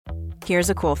Here's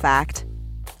a cool fact.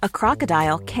 A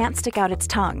crocodile can't stick out its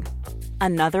tongue.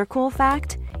 Another cool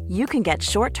fact, you can get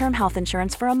short-term health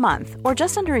insurance for a month or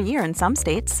just under a year in some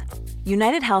states.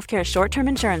 United Healthcare short-term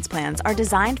insurance plans are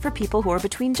designed for people who are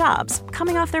between jobs,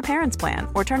 coming off their parents' plan,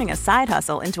 or turning a side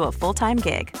hustle into a full-time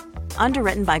gig.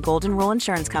 Underwritten by Golden Rule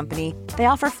Insurance Company, they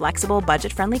offer flexible,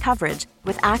 budget-friendly coverage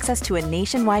with access to a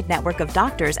nationwide network of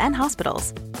doctors and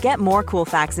hospitals. Get more cool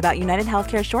facts about United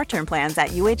Healthcare short-term plans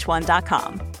at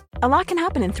uh1.com. A lot can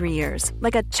happen in 3 years,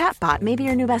 like a chatbot may be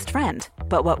your new best friend.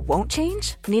 But what won't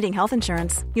change? Needing health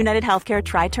insurance. United Healthcare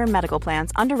Tri-Term Medical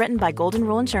Plans, underwritten by Golden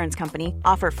Rule Insurance Company,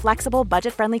 offer flexible,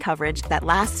 budget-friendly coverage that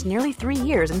lasts nearly 3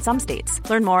 years in some states.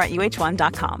 Learn more at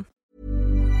uh1.com.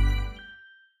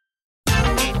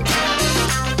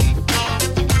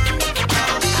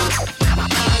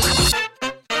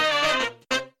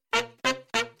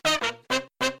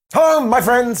 Hello, my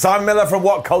friends, Simon Miller from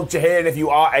What Culture here, and if you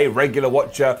are a regular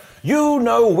watcher, you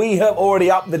know we have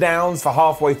already upped the downs for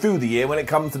halfway through the year when it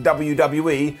comes to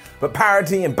WWE, but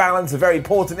parity and balance are very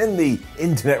important in the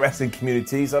internet wrestling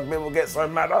community. Some people get so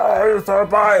mad, oh, you're so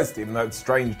biased, even though it's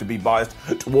strange to be biased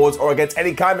towards or against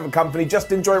any kind of a company.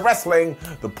 Just enjoy wrestling.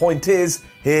 The point is,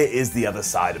 here is the other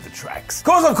side of the tracks.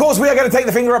 Of course, we are going to take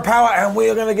the finger of power and we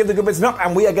are going to give the good bits an up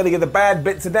and we are going to give the bad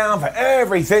bits a down for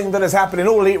everything that has happened in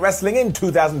All Elite Wrestling in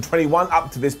 2021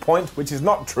 up to this point, which is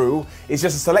not true. It's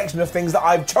just a selection of things that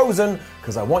I've chosen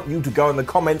because I want you to go in the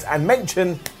comments and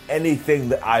mention anything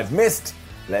that I've missed.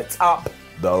 Let's up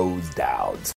those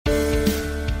downs.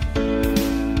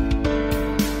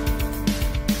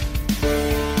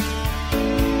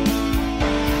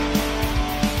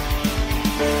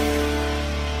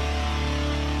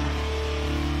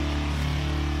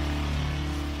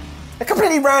 A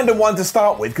completely random one to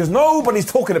start with, because nobody's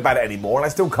talking about it anymore, and I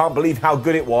still can't believe how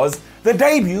good it was. The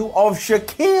debut of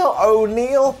Shaquille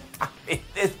O'Neal.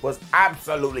 This was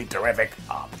absolutely terrific.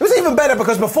 It was even better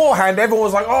because beforehand everyone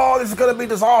was like, oh, this is going to be a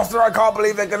disaster. I can't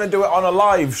believe they're going to do it on a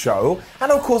live show.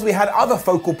 And of course we had other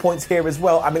focal points here as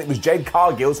well. I mean, it was Jade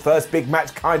Cargill's first big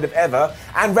match kind of ever.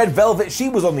 And Red Velvet, she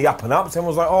was on the up and ups and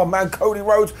was like, oh man, Cody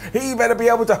Rhodes, he better be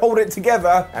able to hold it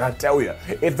together. And I tell you,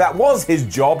 if that was his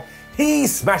job, he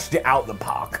smashed it out the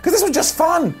park. Because this was just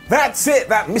fun. That's it,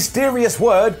 that mysterious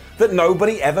word that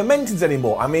nobody ever mentions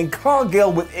anymore. I mean,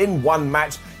 Cargill within one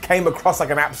match came across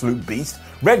like an absolute beast.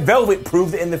 Red Velvet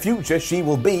proved that in the future she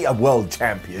will be a world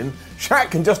champion.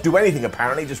 Shaq can just do anything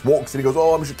apparently, just walks in and goes,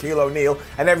 oh, I'm Shaquille O'Neal,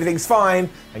 and everything's fine.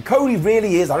 And Cody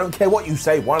really is, I don't care what you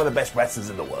say, one of the best wrestlers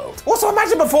in the world. Also,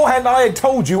 imagine beforehand I had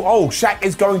told you, oh, Shaq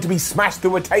is going to be smashed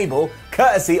through a table,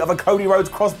 courtesy of a Cody Rhodes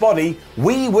crossbody.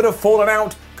 We would have fallen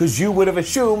out because you would have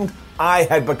assumed I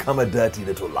had become a dirty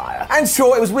little liar. And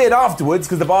sure, it was weird afterwards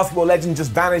because the basketball legend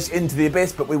just vanished into the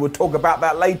abyss, but we will talk about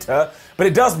that later. But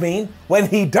it does mean when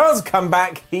he does come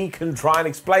back, he can try and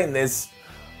explain this.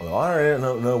 Well, I really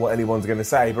don't know what anyone's going to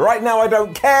say, but right now I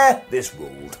don't care. This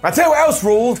ruled. I tell you what else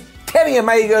ruled. Kenny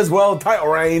Omega's world title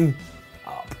reign.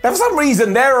 Now, for some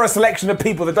reason, there are a selection of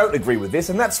people that don't agree with this,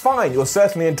 and that's fine. You're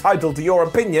certainly entitled to your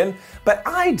opinion, but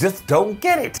I just don't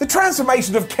get it. The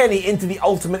transformation of Kenny into the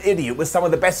ultimate idiot with some of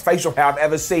the best facial hair I've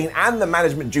ever seen and the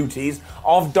management duties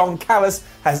of Don Callis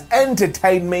has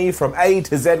entertained me from A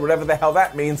to Z, whatever the hell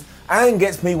that means, and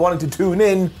gets me wanting to tune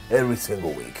in every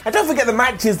single week. And don't forget the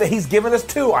matches that he's given us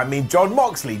too. I mean, Jon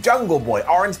Moxley, Jungle Boy,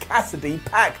 Orange Cassidy,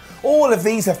 Pac. All of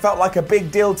these have felt like a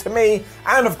big deal to me,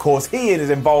 and of course he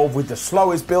is involved with the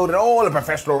slowest build in all of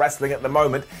professional wrestling at the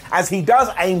moment, as he does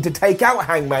aim to take out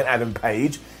Hangman Adam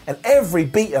Page, and every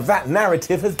beat of that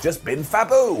narrative has just been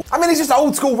faboo. I mean, it's just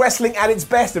old school wrestling at its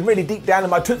best, and really deep down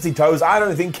in my Tootsie Toes, I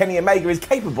don't think Kenny Omega is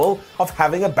capable of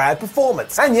having a bad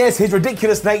performance. And yes, his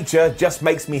ridiculous nature just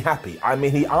makes me happy. I mean,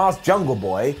 he asked Jungle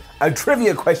Boy a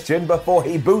trivia question before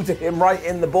he booted him right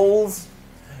in the balls.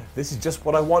 This is just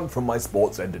what I want from my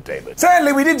sports entertainment.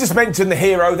 Sadly, we did just mention the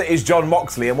hero that is Jon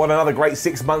Moxley and what another great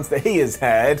 6 months that he has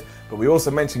had, but we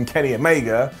also mentioned Kenny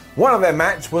Omega. One of their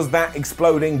match was that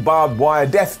exploding barbed wire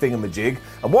death thingamajig,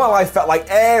 and while I felt like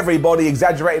everybody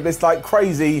exaggerated this like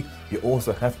crazy, you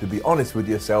also have to be honest with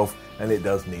yourself, and it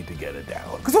does need to get it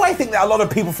down. Because what I think that a lot of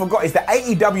people forgot is that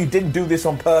AEW didn't do this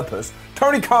on purpose.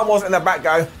 Tony Khan wasn't in the back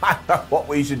going, I know what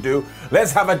we should do,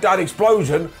 let's have a dud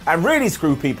explosion and really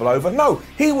screw people over. No,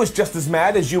 he was just as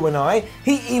mad as you and I.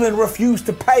 He even refused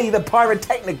to pay the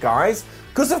pyrotechnic guys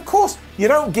Because of course, you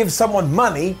don't give someone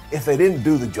money if they didn't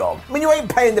do the job. I mean, you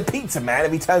ain't paying the pizza man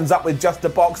if he turns up with just a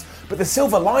box. But the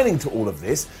silver lining to all of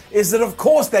this is that of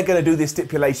course they're going to do this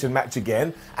stipulation match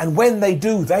again. And when they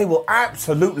do, they will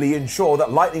absolutely ensure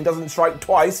that lightning doesn't strike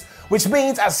twice. Which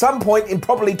means at some point in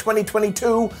probably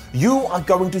 2022, you are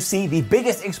going to see the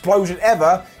biggest explosion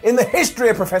ever in the history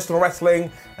of professional wrestling.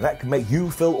 And that can make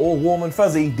you feel all warm and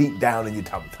fuzzy deep down in your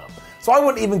tum-tum. So I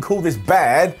wouldn't even call this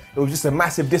bad. It was just a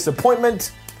massive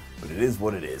disappointment. But it is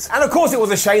what it is. And of course it was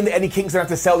a shame that Eddie Kingston had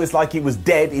to sell this like he was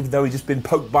dead, even though he'd just been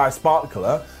poked by a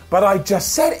sparkler. But I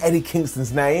just said Eddie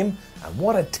Kingston's name, and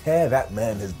what a tear that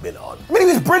man has been on. I mean,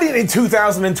 he was brilliant in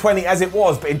 2020 as it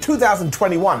was, but in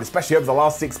 2021, especially over the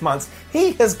last 6 months,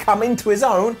 he has come into his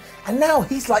own, and now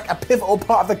he's like a pivotal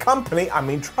part of the company. I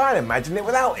mean, try and imagine it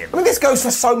without him. I mean, this goes for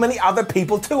so many other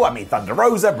people too. I mean, Thunder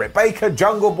Rosa, Britt Baker,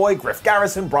 Jungle Boy, Griff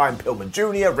Garrison, Brian Pillman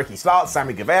Jr., Ricky Starks,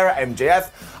 Sammy Guevara,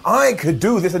 MJF. I could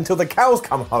do this until the cows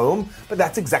come home, but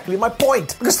that's exactly my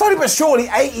point. Because slowly but surely,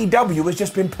 AEW has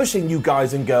just been pushing you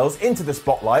guys and girls into the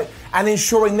spotlight and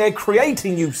ensuring they're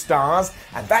creating new stars,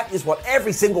 and that is what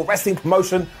every single wrestling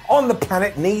promotion on the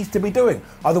planet needs to be doing.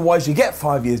 Otherwise, you get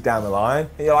 5 years down the line,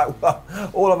 and you're like, well,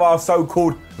 all of our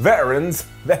so-called veterans,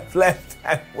 they've left,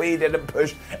 and we didn't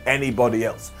push anybody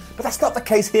else. But that's not the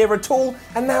case here at all,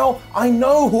 and now I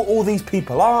know who all these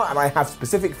people are, and I have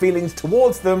specific feelings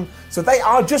towards them, so they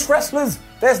are just wrestlers.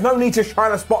 There's no need to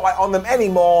shine a spotlight on them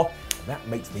anymore. That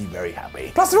makes me very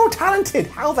happy. Plus, they're all talented.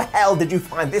 How the hell did you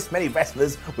find this many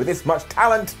wrestlers with this much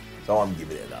talent? So I'm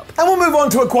giving it up. And we'll move on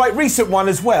to a quite recent one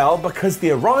as well, because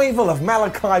the arrival of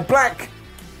Malachi Black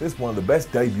is one of the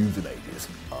best debuts in ages.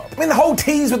 I mean, the whole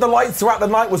tease with the lights throughout the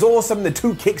night was awesome. The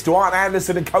 2 kicks to Arn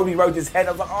Anderson and Cody Rhodes' head.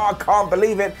 I was like, oh, I can't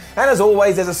believe it. And as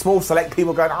always, there's a small select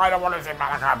people going, I don't want to see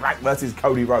Malachi Black versus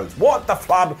Cody Rhodes. What the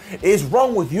flub is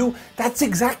wrong with you? That's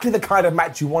exactly the kind of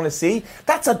match you want to see.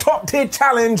 That's a top-tier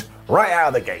challenge right out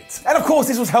of the gates. And of course,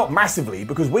 this was helped massively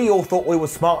because we all thought we were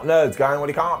smart nerds going, well,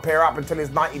 he can't pair up until his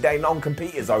 90-day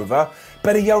non-compete is over.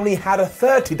 But he only had a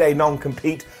 30-day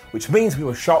non-compete, which means we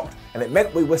were shocked, and it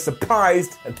meant we were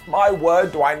surprised, and my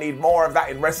word, do I need more of that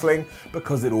in wrestling,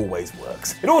 because it always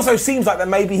works. It also seems like that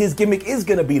maybe his gimmick is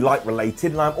going to be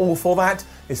light-related, and I'm all for that,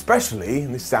 especially,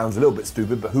 and this sounds a little bit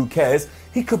stupid, but who cares,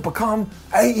 he could become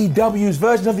AEW's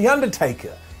version of The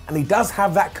Undertaker, and he does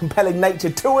have that compelling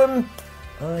nature to him.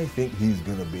 I think he's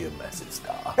going to be a massive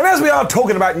star. And as we are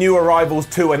talking about new arrivals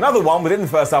too, another one within the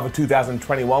first half of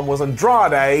 2021 was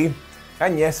Andrade,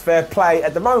 and yes, fair play,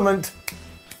 at the moment,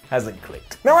 hasn't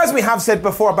clicked. Now, as we have said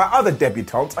before about other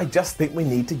debutantes, I just think we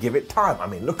need to give it time. I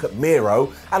mean, look at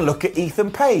Miro and look at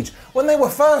Ethan Page. When they were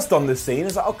first on the scene,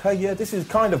 it's like, okay, yeah, this is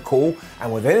kind of cool.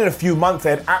 And within a few months, they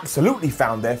had absolutely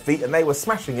found their feet and they were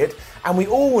smashing it. And we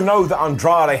all know that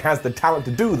Andrade has the talent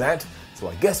to do that. So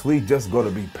I guess we just got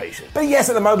to be patient. But yes,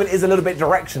 at the moment is a little bit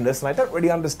directionless, and I don't really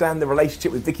understand the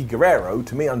relationship with Vicky Guerrero.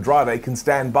 To me, Andrade can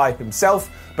stand by himself,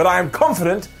 but I am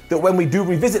confident that when we do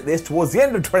revisit this towards the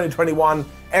end of 2021,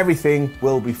 everything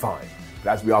will be fine.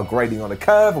 But as we are grading on a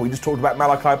curve, and we just talked about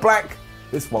Malachi Black,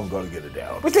 this one got to get it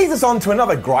down. Which leads us on to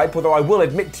another gripe, although I will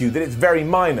admit to you that it's very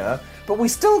minor, but we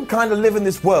still kind of live in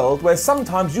this world where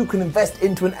sometimes you can invest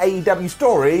into an AEW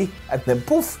story, and then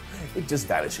poof, it just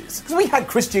vanishes. Because we had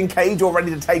Christian Cage all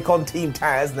ready to take on Team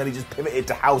Taz, and then he just pivoted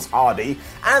to House Hardy.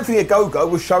 Anthony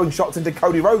Ogogo was showing shots into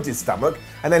Cody Rhodes' stomach,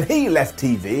 and then he left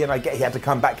TV, and I get he had to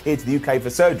come back here to the UK for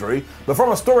surgery. But from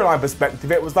a storyline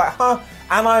perspective, it was like, and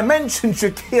I mentioned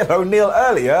Shaquille O'Neal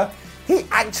earlier, he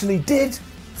actually did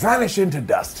vanish into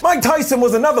dust. Mike Tyson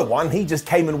was another one. He just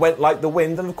came and went like the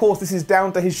wind, and of course this is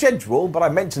down to his schedule, but I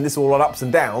mentioned this all on ups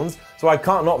and downs, so I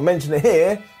can't not mention it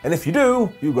here, and if you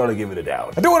do, you've got to give it a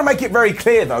down. I do want to make it very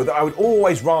clear though that I would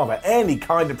always rather any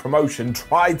kind of promotion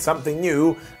tried something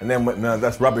new and then went, no,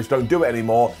 that's rubbish, don't do it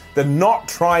anymore, than not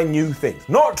try new things.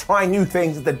 Not trying new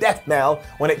things is the death knell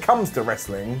when it comes to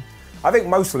wrestling. I think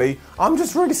mostly, I'm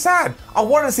just really sad. I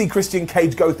want to see Christian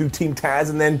Cage go through Team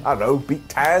Taz and then, I don't know, beat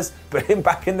Taz, put him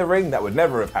back in the ring. That would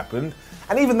never have happened.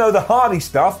 And even though the Hardy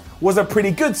stuff was a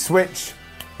pretty good switch,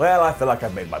 well, I feel like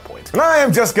I've made my point. And I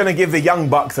am just going to give the Young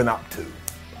Bucks an up too.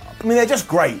 I mean, they're just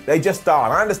great. They just are.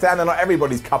 And I understand they're not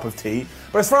everybody's cup of tea,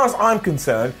 but as far as I'm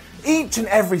concerned, each and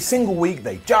every single week,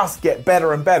 they just get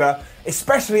better and better,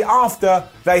 especially after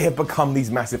they have become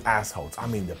these massive assholes. I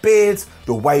mean, the beards,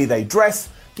 the way they dress.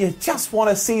 you just want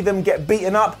to see them get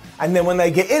beaten up, and then when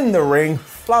they get in the ring,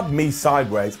 flub me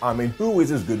sideways. I mean, who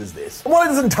is as good as this? And while it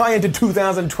doesn't tie into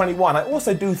 2021, I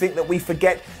also do think that we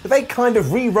forget that they kind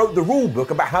of rewrote the rule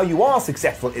book about how you are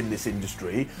successful in this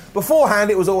industry.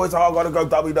 Beforehand, it was always, I gotta go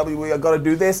WWE, I gotta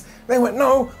do this. They went,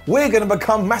 no, we're gonna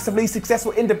become massively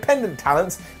successful independent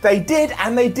talents. They did,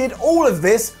 and they did all of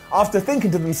this after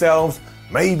thinking to themselves,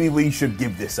 maybe we should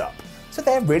give this up. So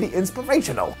they're really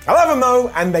inspirational. I love them though,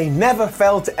 and they never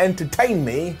fail to entertain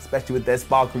me, especially with their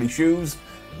sparkly shoes.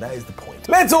 And that is the point.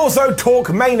 Let's also talk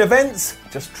main events.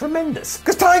 Just tremendous.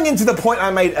 Because tying into the point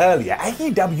I made earlier,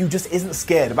 AEW just isn't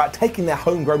scared about taking their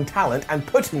homegrown talent and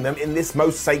putting them in this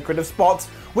most sacred of spots,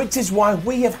 which is why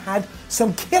we have had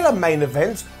some killer main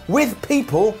events with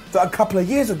people that a couple of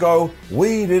years ago,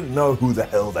 we didn't know who the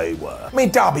hell they were. I mean,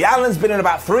 Darby Allin's been in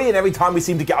about 3, and every time we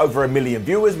seem to get over 1 million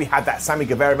viewers. We had that Sammy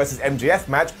Guevara versus MJF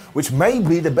match, which may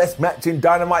be the best match in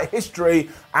Dynamite history,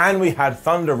 and we had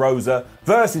Thunder Rosa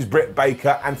versus Britt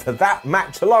Baker, and for that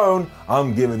match alone,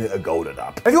 I'm giving it a golden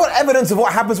up. If you want evidence of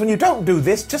what happens when you don't do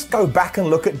this, just go back and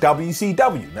look at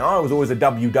WCW. Now, I was always a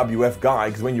WWF guy,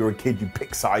 because when you were a kid, you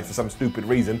pick sides for some stupid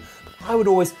reason. I would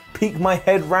always peek my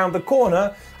head round the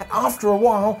corner, and after a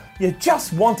while, you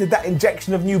just wanted that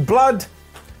injection of new blood,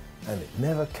 and it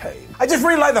never came. I just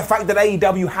really like the fact that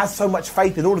AEW has so much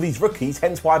faith in all of these rookies,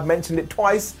 hence why I've mentioned it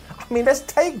twice. I mean, let's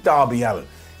take Darby Allin.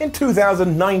 In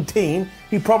 2019,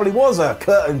 he probably was a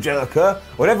curtain jerker,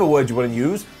 whatever word you want to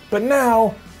use, but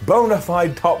now, bona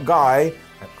fide top guy,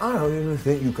 and I don't even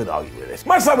think you could argue with this.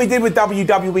 Much like we did with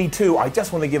WWE 2, I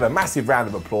just want to give a massive round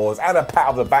of applause and a pat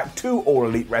on the back to All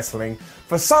Elite Wrestling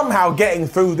for somehow getting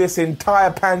through this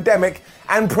entire pandemic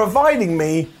and providing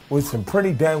me with some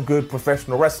pretty damn good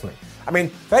professional wrestling. I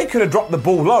mean, they could have dropped the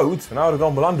ball loads, and I would have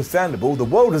gone, well, understandable, the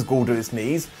world has gone to its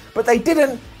knees, but they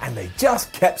didn't, and they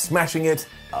just kept smashing it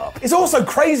up. It's also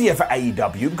crazier for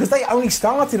AEW because they only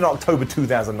started in October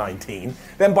 2019,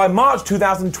 then by March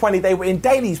 2020 they were in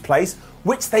Daily's Place,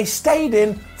 which they stayed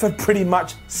in for pretty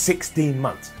much 16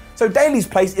 months. So Daily's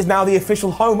Place is now the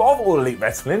official home of All Elite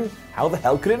Wrestling. How the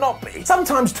hell could it not be?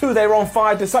 Sometimes too they were on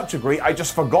fire to such a degree I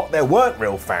just forgot there weren't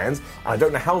real fans, and I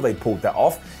don't know how they pulled that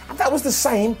off. And that was the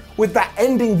same with that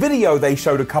ending video they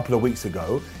showed a couple of weeks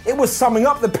ago. It was summing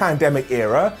up the pandemic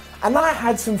era, and I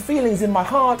had some feelings in my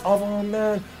heart of, oh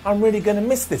man, I'm really gonna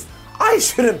miss this. I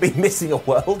shouldn't be missing a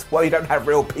world where you don't have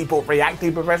real people reacting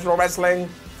to professional wrestling.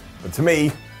 But to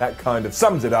me, that kind of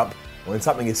sums it up. When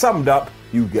something is summed up,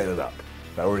 you get it up.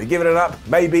 If I already given it up,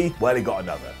 maybe, well, it got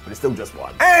another, but it's still just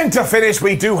one. And to finish,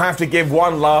 we do have to give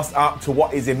one last up to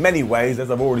what is in many ways, as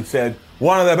I've already said,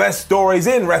 one of the best stories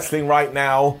in wrestling right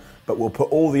now, but we'll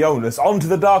put all the onus onto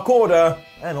the Dark Order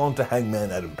and onto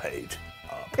Hangman Adam Page.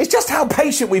 It's just how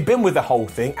patient we've been with the whole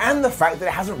thing, and the fact that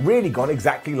it hasn't really gone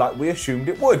exactly like we assumed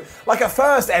it would. Like at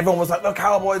first, everyone was like, the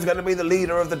Cowboy's going to be the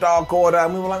leader of the Dark Order,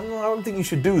 and we were like, I don't think you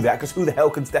should do that, because who the hell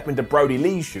can step into Brody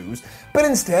Lee's shoes? But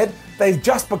instead, they've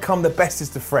just become the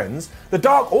bestest of friends. The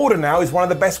Dark Order now is one of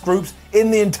the best groups in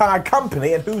the entire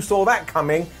company, and who saw that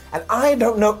coming? And I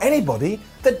don't know anybody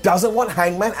that doesn't want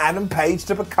Hangman Adam Page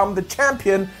to become the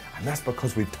champion, and that's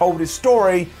because we've told his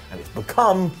story, and it's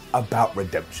become about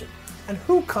redemption. And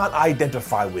who can't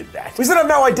identify with that? We still have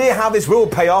no idea how this will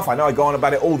pay off. I know I go on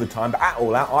about it all the time, but at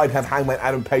All Out, I'd have Hangman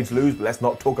Adam Page lose, but let's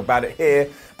not talk about it here.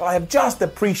 But I have just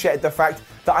appreciated the fact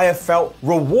that I have felt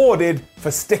rewarded for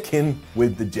sticking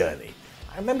with the journey.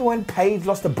 I remember when Page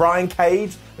lost to Brian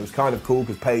Cage. It was kind of cool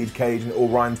because Page, Cage, and it all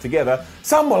rhymes together.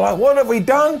 Some were like, what have we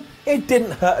done? It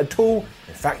didn't hurt at all.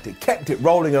 In fact, it kept it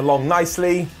rolling along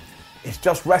nicely. It's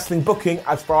just wrestling booking,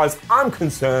 as far as I'm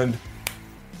concerned,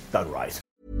 done right.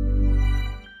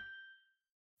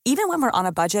 Even when we're on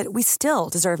a budget, we still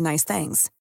deserve nice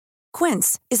things.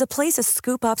 Quince is a place to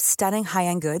scoop up stunning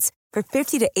high-end goods for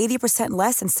 50 to 80%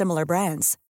 less than similar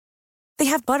brands. They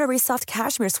have buttery soft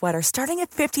cashmere sweaters starting at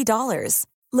 $50,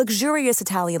 luxurious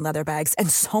Italian leather bags,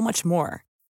 and so much more.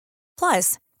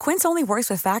 Plus, Quince only works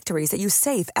with factories that use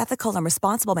safe, ethical, and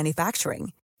responsible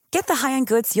manufacturing. Get the high-end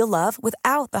goods you'll love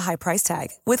without the high price tag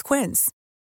with Quince.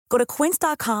 Go to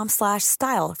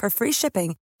quince.com/style for free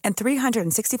shipping and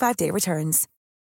 365-day returns.